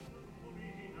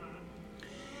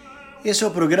Esse é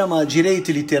o programa Direito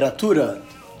e Literatura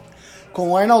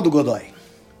com Arnaldo Godoy.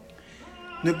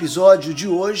 No episódio de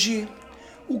hoje,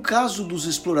 o caso dos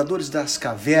exploradores das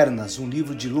cavernas, um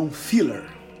livro de Lon Filler.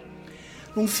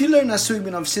 Lon Filler nasceu em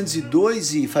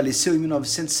 1902 e faleceu em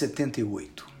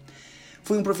 1978.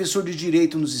 Foi um professor de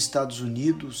direito nos Estados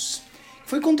Unidos.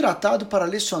 Foi contratado para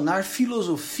lecionar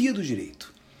filosofia do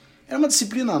direito. Era uma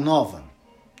disciplina nova.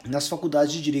 Nas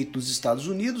faculdades de direito nos Estados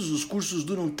Unidos, os cursos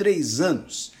duram 3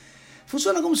 anos.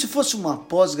 Funciona como se fosse uma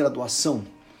pós-graduação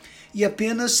e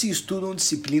apenas se estudam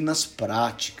disciplinas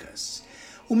práticas.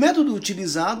 O método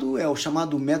utilizado é o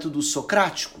chamado método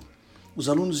socrático. Os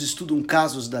alunos estudam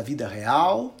casos da vida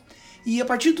real e, a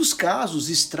partir dos casos,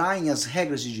 extraem as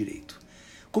regras de direito.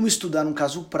 Como estudar um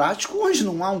caso prático onde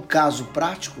não há um caso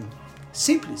prático?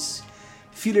 Simples.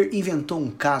 Filler inventou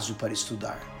um caso para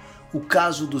estudar. O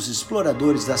caso dos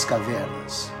exploradores das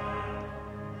cavernas.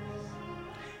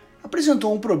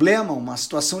 Apresentou um problema, uma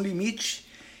situação limite,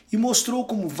 e mostrou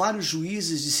como vários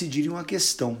juízes decidiriam a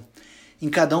questão. Em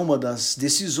cada uma das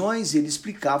decisões, ele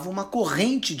explicava uma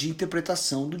corrente de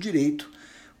interpretação do direito,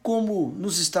 como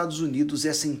nos Estados Unidos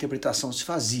essa interpretação se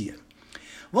fazia.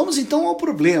 Vamos então ao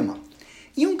problema.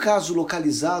 Em um caso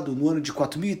localizado no ano de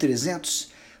 4300,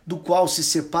 do qual se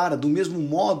separa do mesmo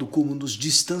modo como nos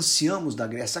distanciamos da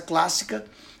Grécia clássica,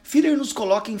 Filler nos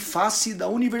coloca em face da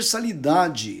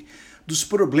universalidade dos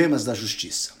problemas da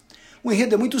justiça. O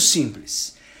enredo é muito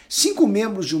simples. 5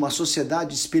 membros de uma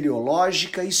sociedade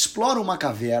espeleológica exploram uma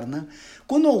caverna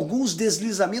quando alguns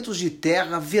deslizamentos de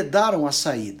terra vedaram a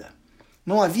saída.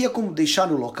 Não havia como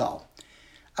deixar o local.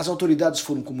 As autoridades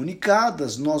foram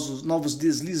comunicadas, novos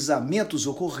deslizamentos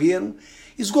ocorreram,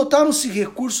 esgotaram-se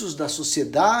recursos da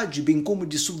sociedade, bem como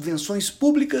de subvenções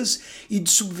públicas e de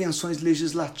subvenções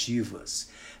legislativas.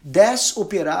 10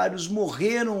 operários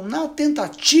morreram na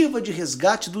tentativa de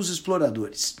resgate dos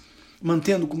exploradores.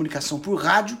 Mantendo comunicação por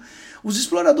rádio, os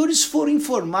exploradores foram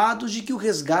informados de que o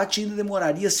resgate ainda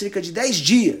demoraria cerca de 10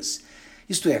 dias.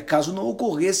 Isto é, caso não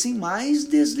ocorressem mais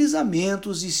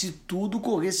deslizamentos e se tudo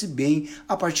corresse bem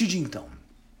a partir de então.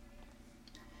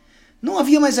 Não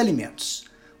havia mais alimentos.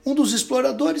 Um dos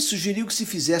exploradores sugeriu que se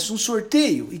fizesse um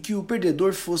sorteio e que o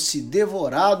perdedor fosse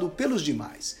devorado pelos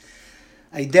demais.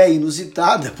 A ideia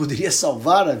inusitada poderia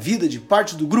salvar a vida de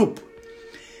parte do grupo.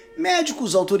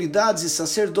 Médicos, autoridades e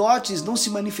sacerdotes não se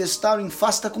manifestaram em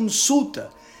face da consulta,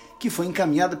 que foi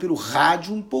encaminhada pelo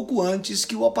rádio um pouco antes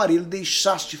que o aparelho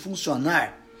deixasse de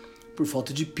funcionar, por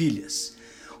falta de pilhas.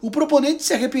 O proponente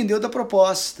se arrependeu da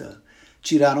proposta.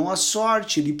 Tiraram a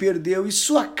sorte, ele perdeu e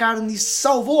sua carne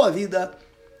salvou a vida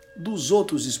dos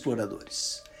outros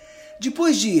exploradores.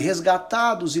 Depois de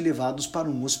resgatados e levados para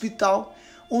um hospital,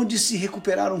 onde se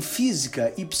recuperaram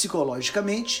física e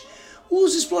psicologicamente,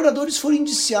 os exploradores foram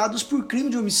indiciados por crime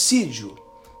de homicídio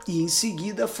e, em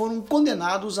seguida, foram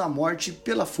condenados à morte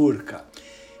pela forca.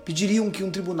 Pediriam que um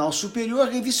tribunal superior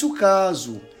revisse o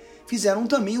caso. Fizeram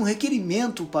também um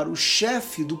requerimento para o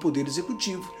chefe do Poder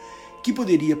Executivo, que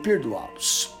poderia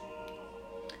perdoá-los.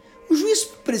 O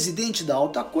juiz-presidente da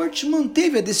Alta Corte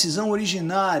manteve a decisão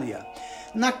originária,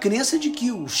 na crença de que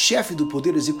o chefe do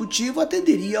Poder Executivo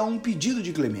atenderia a um pedido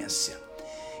de clemência.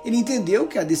 Ele entendeu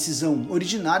que a decisão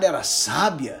originária era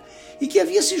sábia e que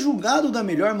havia se julgado da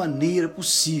melhor maneira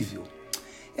possível.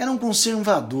 Era um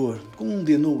conservador,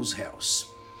 condenou os réus.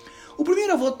 O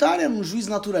primeiro a votar era um juiz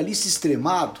naturalista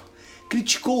extremado,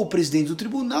 criticou o presidente do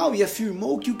tribunal e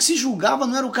afirmou que o que se julgava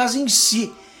não era o caso em si,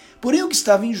 porém o que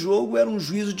estava em jogo era um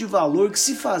juízo de valor que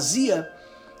se fazia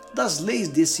das leis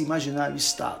desse imaginário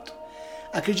Estado.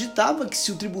 Acreditava que se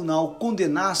o tribunal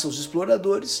condenasse os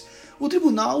exploradores, o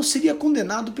tribunal seria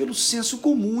condenado pelo senso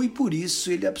comum e por isso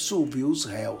ele absolveu os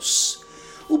réus.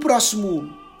 O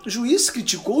próximo juiz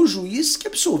criticou o juiz que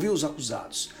absolveu os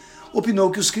acusados.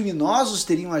 Opinou que os criminosos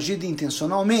teriam agido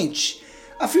intencionalmente.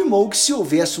 Afirmou que se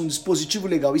houvesse um dispositivo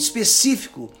legal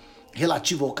específico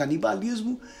relativo ao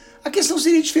canibalismo, a questão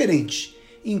seria diferente.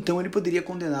 Então ele poderia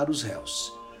condenar os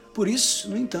réus. Por isso,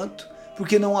 no entanto,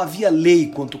 porque não havia lei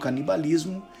contra o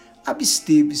canibalismo,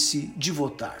 absteve-se de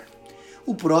votar.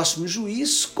 O próximo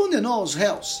juiz condenou os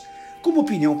réus. Como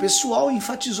opinião pessoal,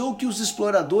 enfatizou que os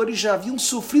exploradores já haviam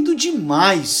sofrido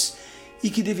demais e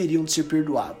que deveriam de ser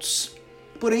perdoados.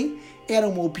 Porém, era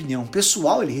uma opinião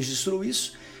pessoal, ele registrou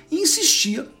isso, e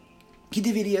insistia que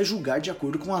deveria julgar de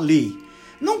acordo com a lei.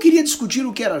 Não queria discutir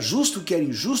o que era justo, o que era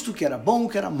injusto, o que era bom, o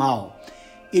que era mal.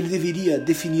 Ele deveria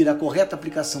definir a correta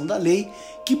aplicação da lei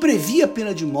que previa a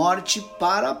pena de morte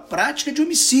para a prática de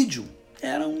homicídio.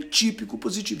 Era um típico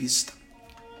positivista.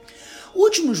 O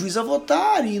último juiz a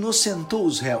votar inocentou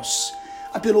os réus.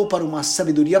 Apelou para uma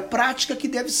sabedoria prática que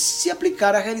deve se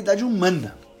aplicar à realidade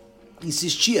humana.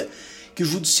 insistia que o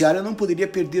judiciário não poderia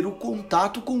perder o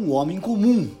contato com o homem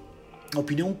comum. A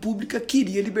opinião pública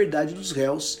queria a liberdade dos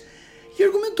réus e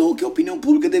argumentou que a opinião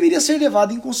pública deveria ser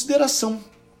levada em consideração.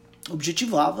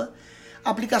 Objetivava a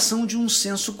aplicação de um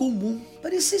senso comum.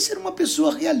 Parecia ser uma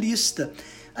pessoa realista,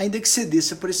 ainda que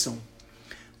cedesse à pressão.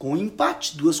 Com o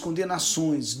empate, 2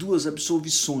 condenações, 2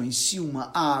 absolvições e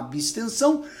uma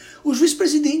abstenção, o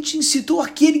juiz-presidente incitou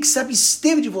aquele que se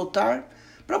absteve de votar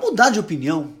para mudar de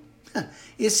opinião.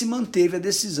 Esse manteve a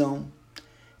decisão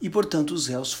e, portanto, os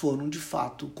réus foram, de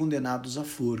fato, condenados à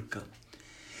forca.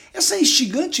 Essa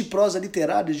instigante prosa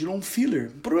literária de Longfellow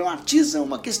problematiza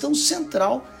uma questão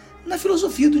central na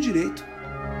filosofia do direito.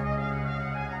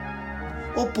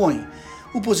 Opõe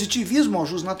o positivismo ao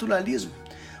justnaturalismo,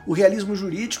 o realismo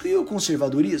jurídico e o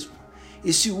conservadorismo,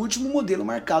 esse último modelo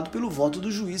marcado pelo voto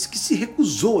do juiz que se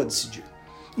recusou a decidir.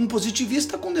 Um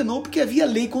positivista condenou porque havia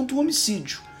lei contra o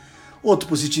homicídio. Outro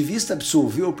positivista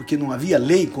absolveu porque não havia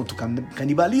lei contra o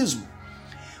canibalismo.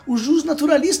 O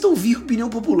justnaturalista ouviu a opinião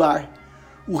popular.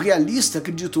 O realista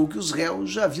acreditou que os réus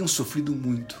já haviam sofrido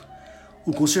muito.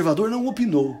 O conservador não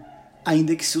opinou,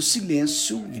 ainda que seu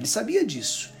silêncio, ele sabia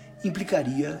disso,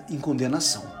 implicaria em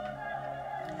condenação.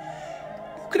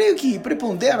 Creio que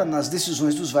prepondera nas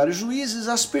decisões dos vários juízes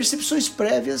as percepções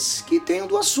prévias que tenham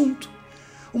do assunto.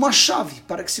 Uma chave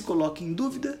para que se coloque em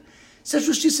dúvida se a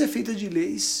justiça é feita de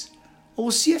leis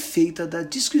ou se é feita da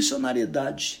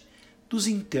discricionariedade dos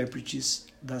intérpretes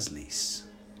das leis.